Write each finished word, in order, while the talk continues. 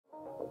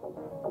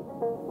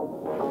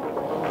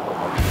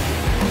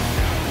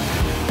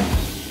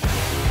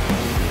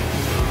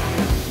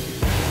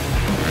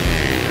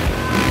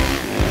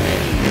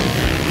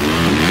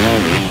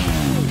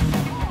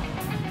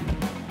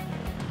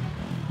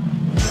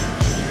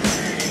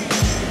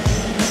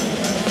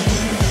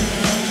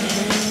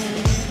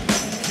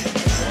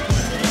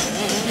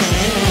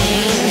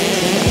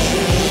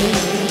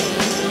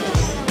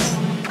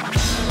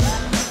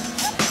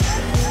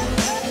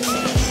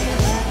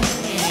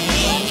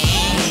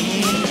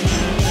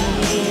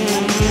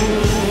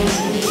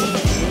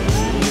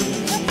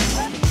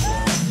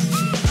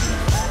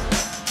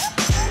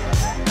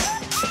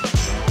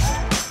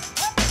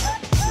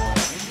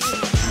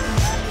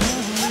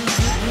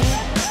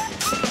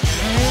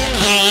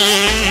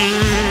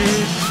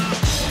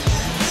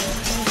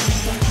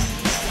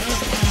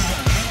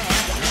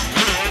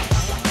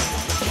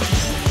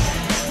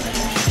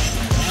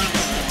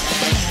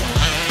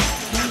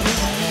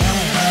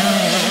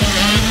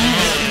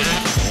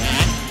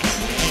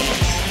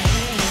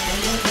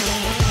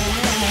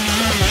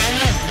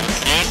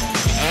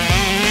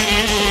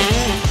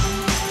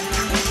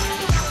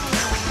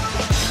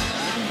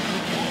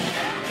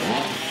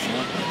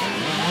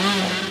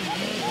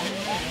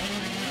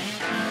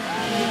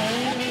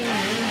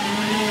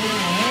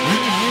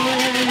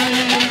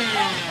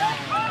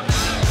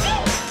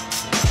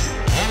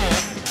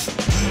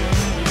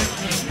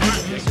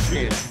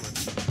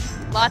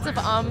Lots of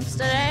ums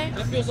today.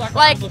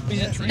 Like, no,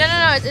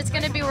 it's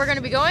gonna be, we're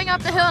gonna be going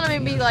up the hill and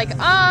I'm gonna be like,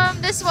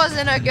 this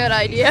wasn't a good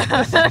idea.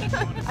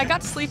 I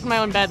got to sleep in my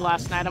own bed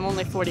last night. I'm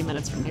only 40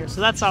 minutes from here,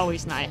 so that's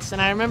always nice. And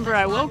I remember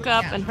I woke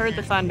up and heard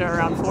the thunder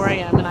around 4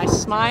 a.m. and I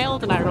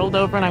smiled and I rolled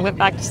over and I went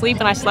back to sleep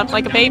and I slept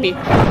like a baby.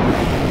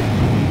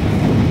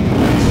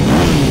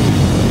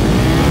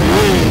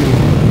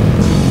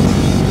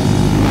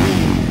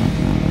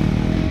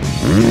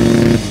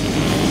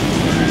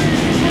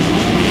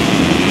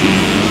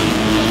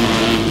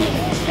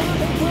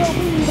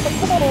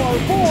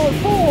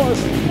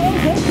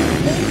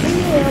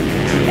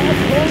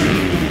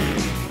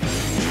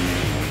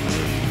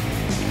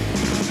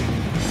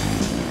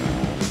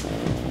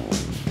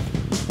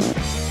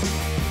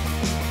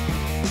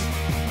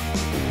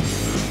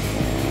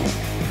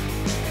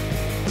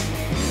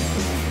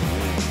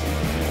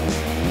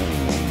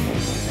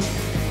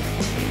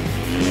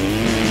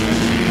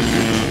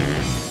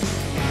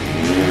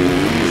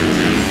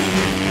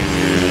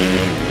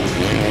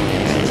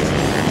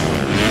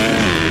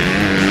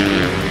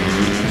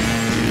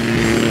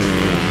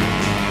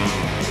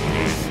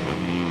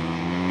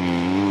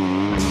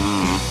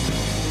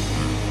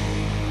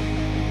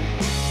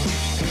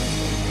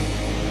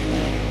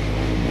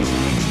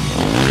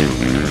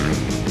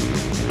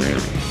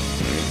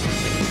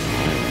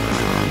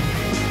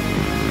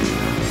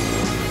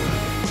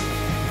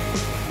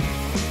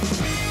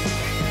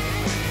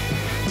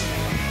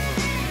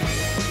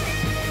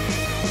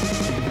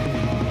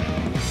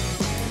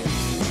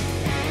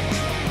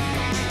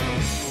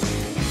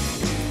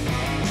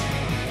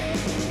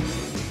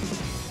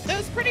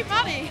 Pretty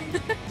muddy.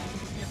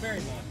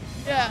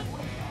 Yeah.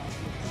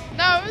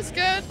 No, it was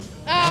good.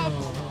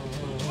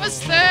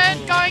 Was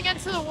third going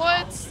into the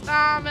woods,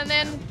 and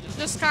then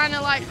just kind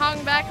of like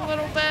hung back a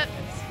little bit.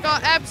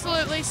 Got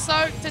absolutely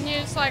soaked and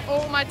used like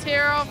all my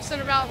tear-offs in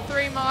about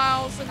 3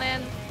 miles, and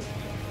then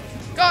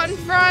got in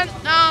front.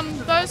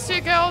 Those two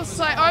girls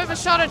like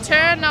overshot a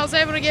turn and I was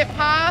able to get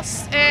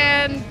past,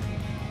 and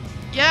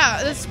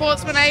yeah, the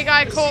Sportsman A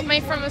guy caught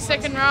me from the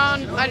second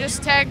round. I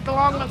just tagged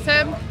along with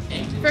him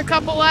for a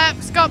couple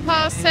laps, got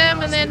past him,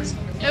 and then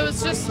it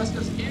was just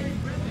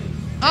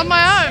on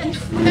my own.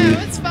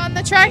 Yeah, it was fun.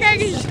 The track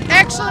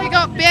actually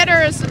got better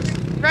as the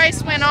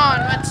race went on,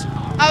 which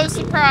I was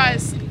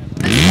surprised.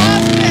 The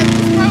last bit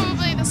was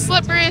probably the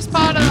slipperiest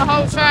part of the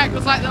whole track,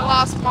 was like the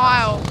last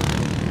mile.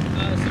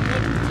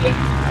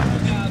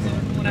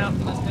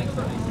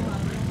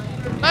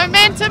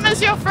 Momentum is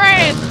your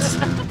friend.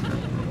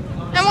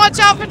 And watch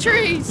out for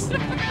trees.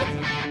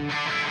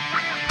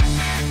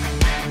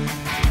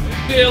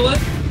 Feeling?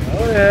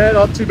 Oh yeah,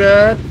 not too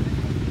bad.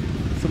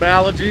 Some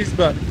allergies,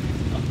 but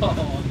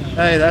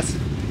hey, that's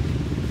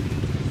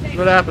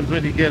what happens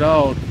when you get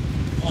old.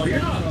 Oh, you're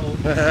not old.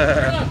 You're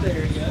not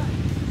there yet.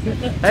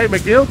 Hey,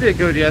 McGill did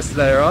good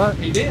yesterday, right?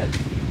 He did.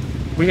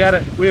 We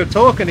were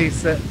talking. He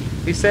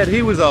said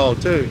he was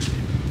old too.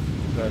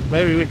 So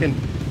maybe we can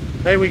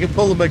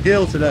pull a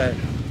McGill today.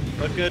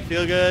 Look good,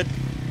 feel good.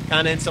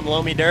 Kind of in some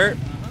loamy dirt.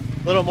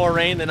 A little more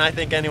rain than I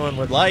think anyone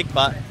would like,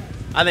 but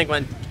I think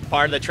when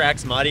part of the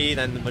track's muddy,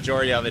 then the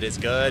majority of it is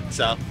good.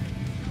 So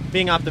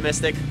being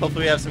optimistic,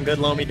 hopefully we have some good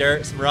loamy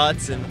dirt, some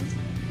ruts, and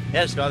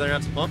yeah, just go out there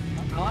and have some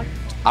fun.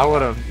 I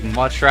would have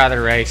much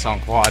rather race on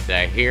quad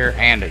day here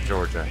and at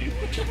Georgia.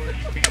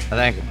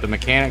 I think the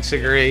mechanics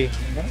agree.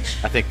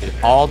 I think that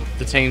all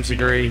the teams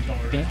agree,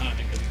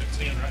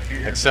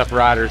 except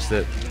riders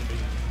that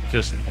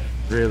just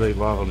really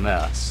love a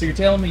mess. So you're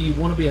telling me you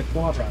want to be a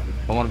quad rider?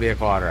 I want to be a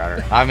quad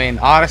rider. I mean,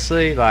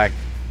 honestly, like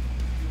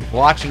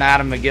watching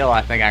Adam McGill,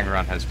 I think I can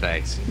run his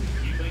pace.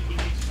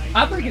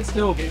 I think it's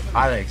doable.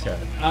 I think so.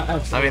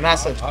 Absolutely. I mean,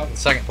 that's a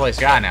second place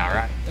guy now,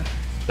 right?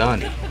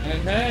 Done.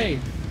 And hey,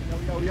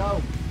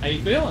 yo. How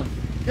you feeling?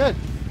 Good.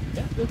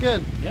 Yeah. Feel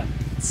good. Yeah.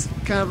 It's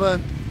kind of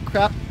a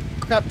crap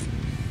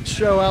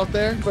show out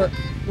there, but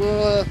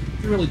we'll.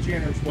 You're really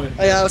generous with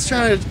it. Yeah, I was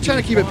trying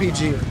to keep it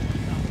PG.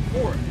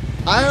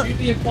 Would you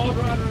be a quad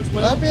rider as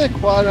well? I'd be a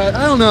quad rider.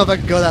 I don't know if I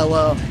could go that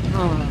low.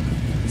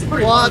 It's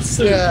pretty Quads,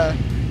 hard to yeah.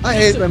 I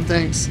hate them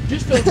things.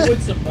 Just to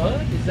avoid some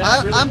mud? Is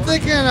that really I'm hard?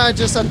 thinking I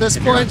just, at this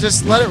point,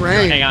 just let it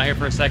rain. Hang out here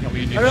for a second. Will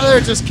you do I'd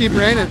rather just keep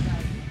raining.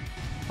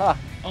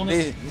 On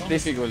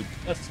Difficult.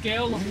 a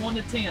scale of 1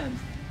 to 10,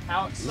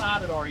 how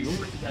excited are you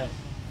for today?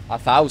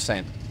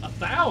 1,000.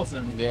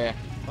 1,000? Yeah.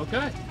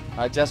 Okay.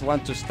 I just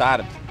want to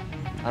start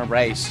and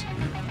race.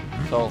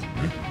 So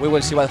we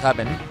will see what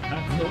happens.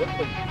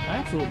 Absolutely.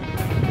 Absolutely.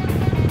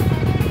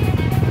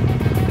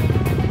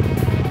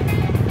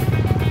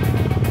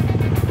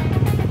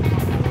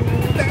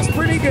 That's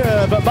pretty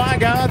good, but by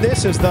God,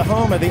 this is the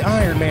home of the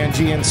Ironman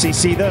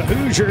GNCC, the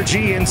Hoosier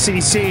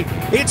GNCC.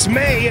 It's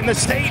May in the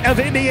state of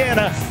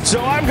Indiana,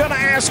 so I'm going to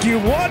ask you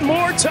one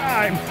more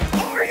time,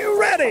 are you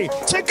ready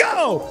to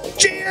go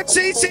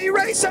GNCC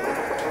racing?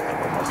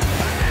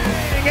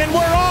 And we're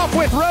off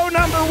with row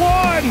number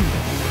 1.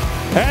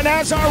 And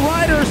as our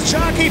riders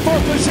jockey for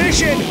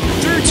position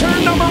through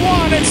turn number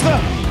 1, it's the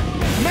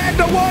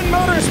Magna 1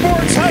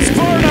 Motorsports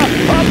Husqvarna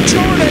of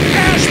Jordan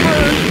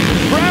Ashburn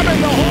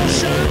grabbing the whole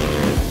shirt.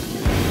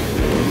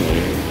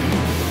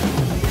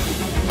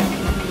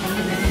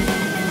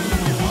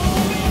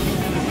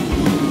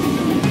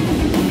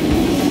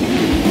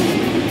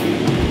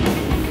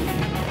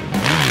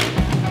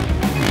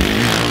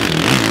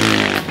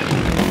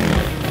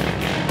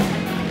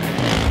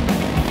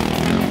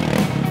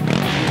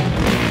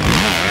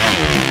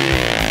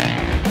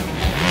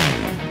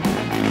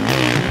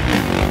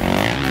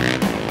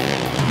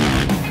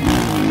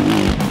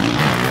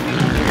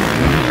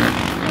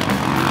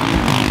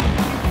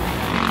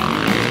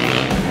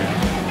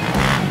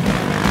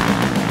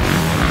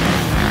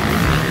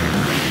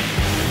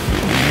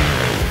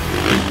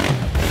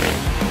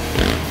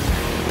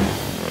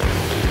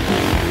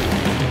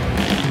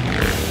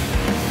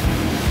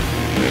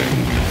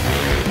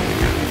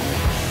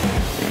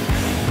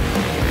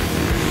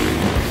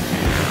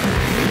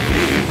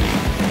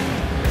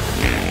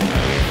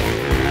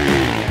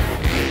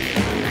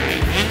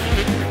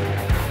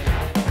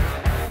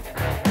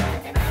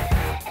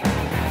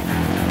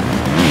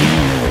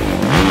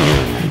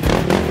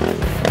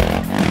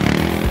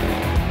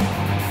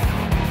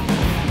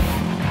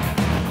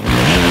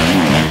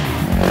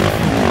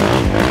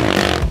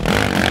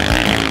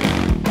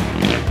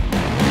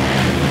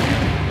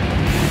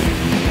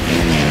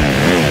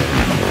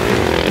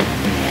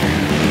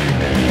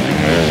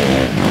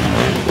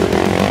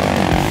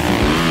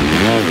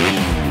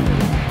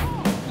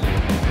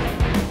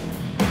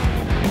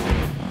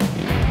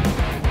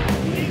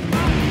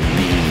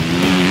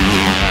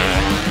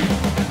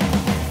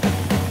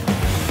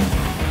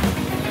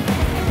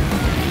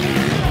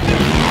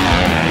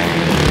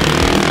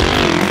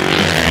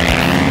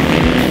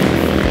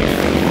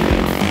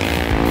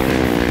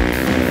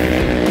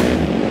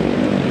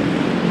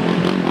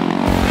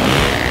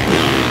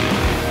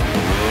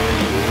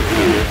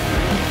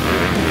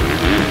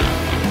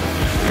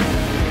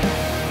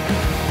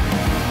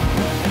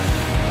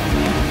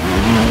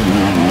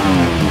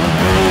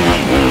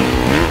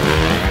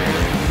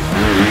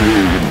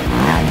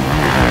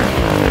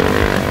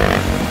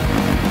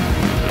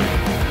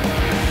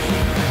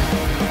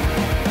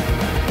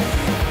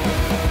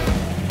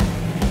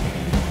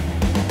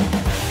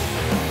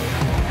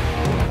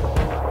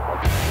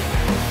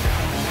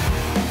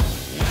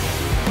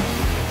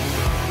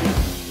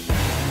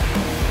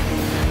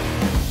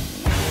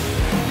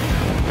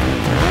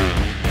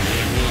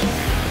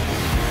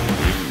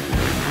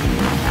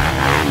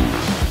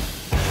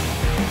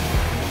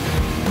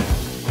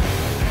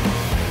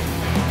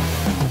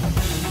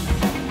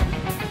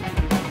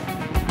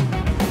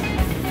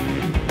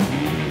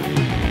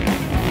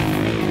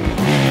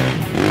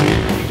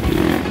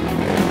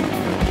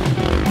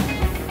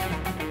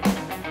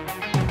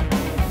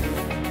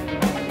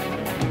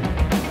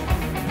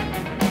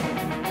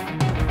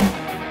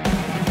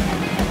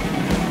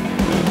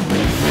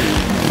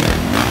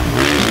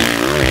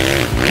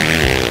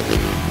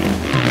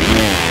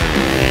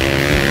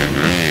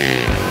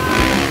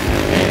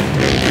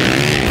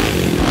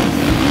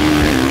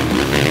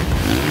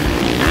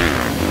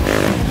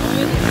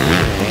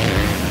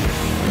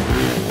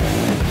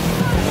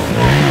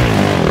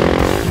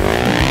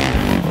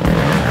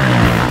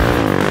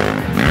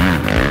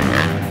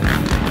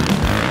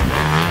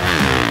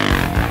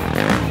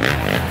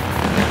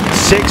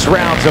 Six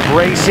rounds of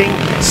racing,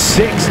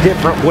 6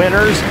 different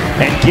winners,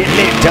 and getting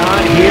it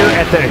done here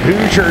at the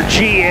Hoosier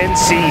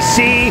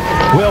GNCC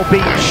will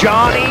be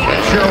Johnny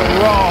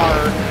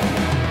Gerard.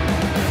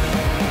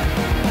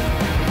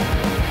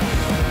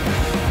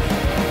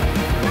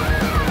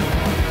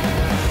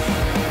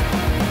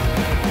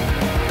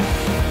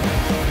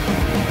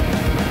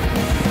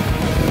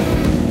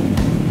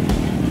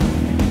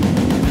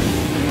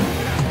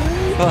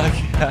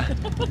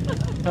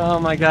 Oh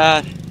my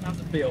God. How's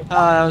it feel?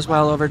 Oh, that was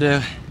well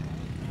overdue.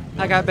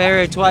 I got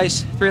buried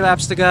twice, 3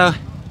 laps to go.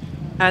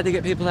 I had to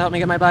get people to help me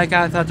get my bike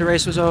out. I thought the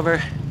race was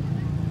over.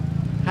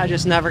 I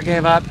just never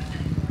gave up.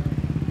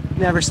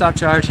 Never stopped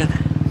charging.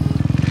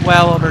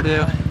 Well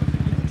overdue.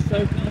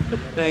 So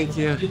confident. Thank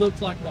you. You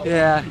look like a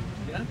Yeah.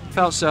 Yeah?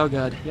 Felt so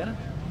good. Yeah?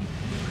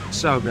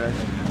 So good.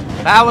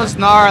 That was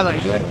gnarly.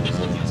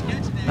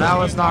 That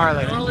was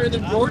gnarly. Earlier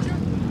than Georgia?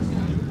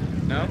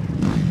 No.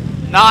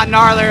 Not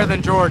gnarlier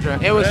than Georgia.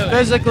 It was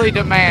physically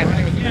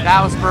demanding.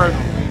 That was brutal.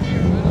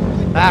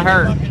 That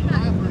hurt.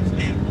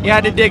 You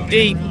had to dig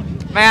deep.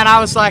 Man, I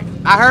was like,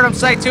 I heard him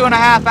say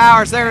 2.5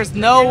 hours. There is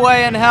no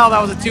way in hell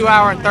that was a 2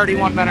 hour and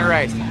 31-minute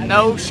race.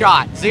 No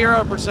shot.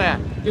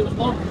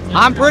 0%.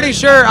 I'm pretty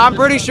sure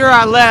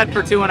I led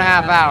for 2.5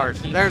 hours.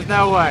 There's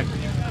no way.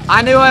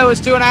 I knew it was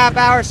 2.5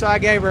 hours, so I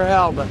gave her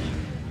hell, but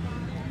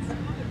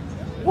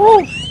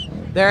woo!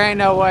 There ain't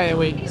no way that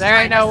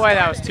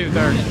was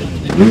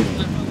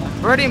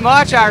 2:30. Pretty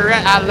much,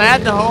 I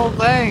led the whole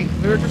thing.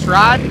 We were just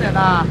riding and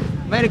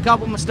made a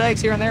couple mistakes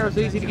here and there. It was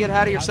easy to get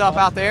ahead of yourself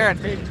out there, and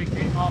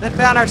then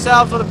found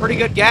ourselves with a pretty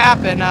good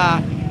gap and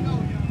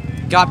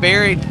got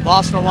buried.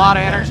 Lost a lot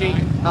of energy.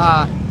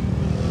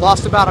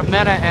 Lost about a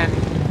minute and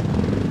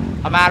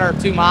a matter of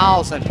 2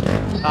 miles, and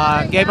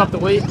gave up the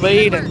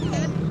lead and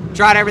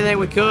tried everything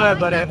we could,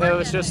 but it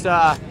was just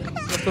a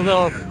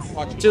little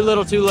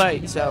too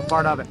late. So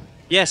part of it.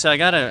 Yeah, so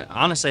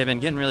honestly, I've been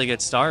getting really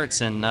good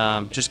starts and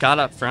just got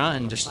up front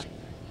and just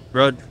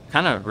rode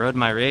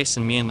my race,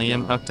 and me and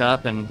Liam hooked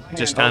up and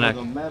just kind of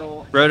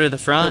rode to the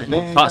front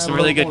and caught some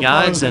really good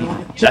guys, and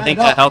I think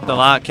that helped a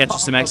lot, catching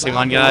some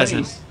XC1 guys,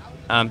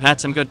 and had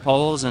some good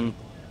poles, and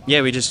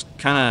yeah, we just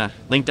kind of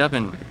linked up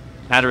and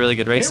had a really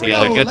good race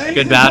together.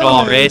 Good battle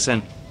all race,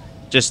 and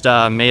just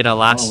made a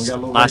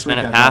last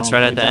minute pass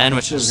right at the end,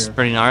 which was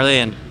pretty gnarly,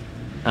 and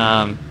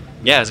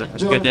yeah, it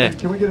was a good day.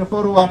 Can we get a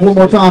photo op one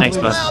more time? Thanks,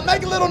 bud. Now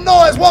make a little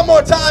noise one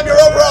more time, your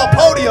overall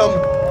podium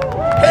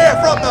here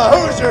from the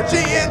Hoosier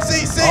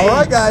GNCC. All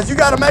right, guys, you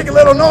got to make a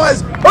little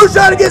noise. Who's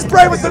trying to get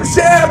sprayed with some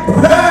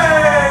champagne?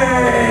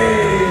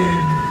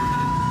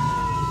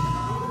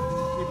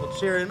 People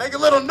cheering. Make a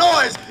little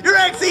noise. Your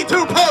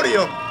XC2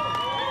 podium.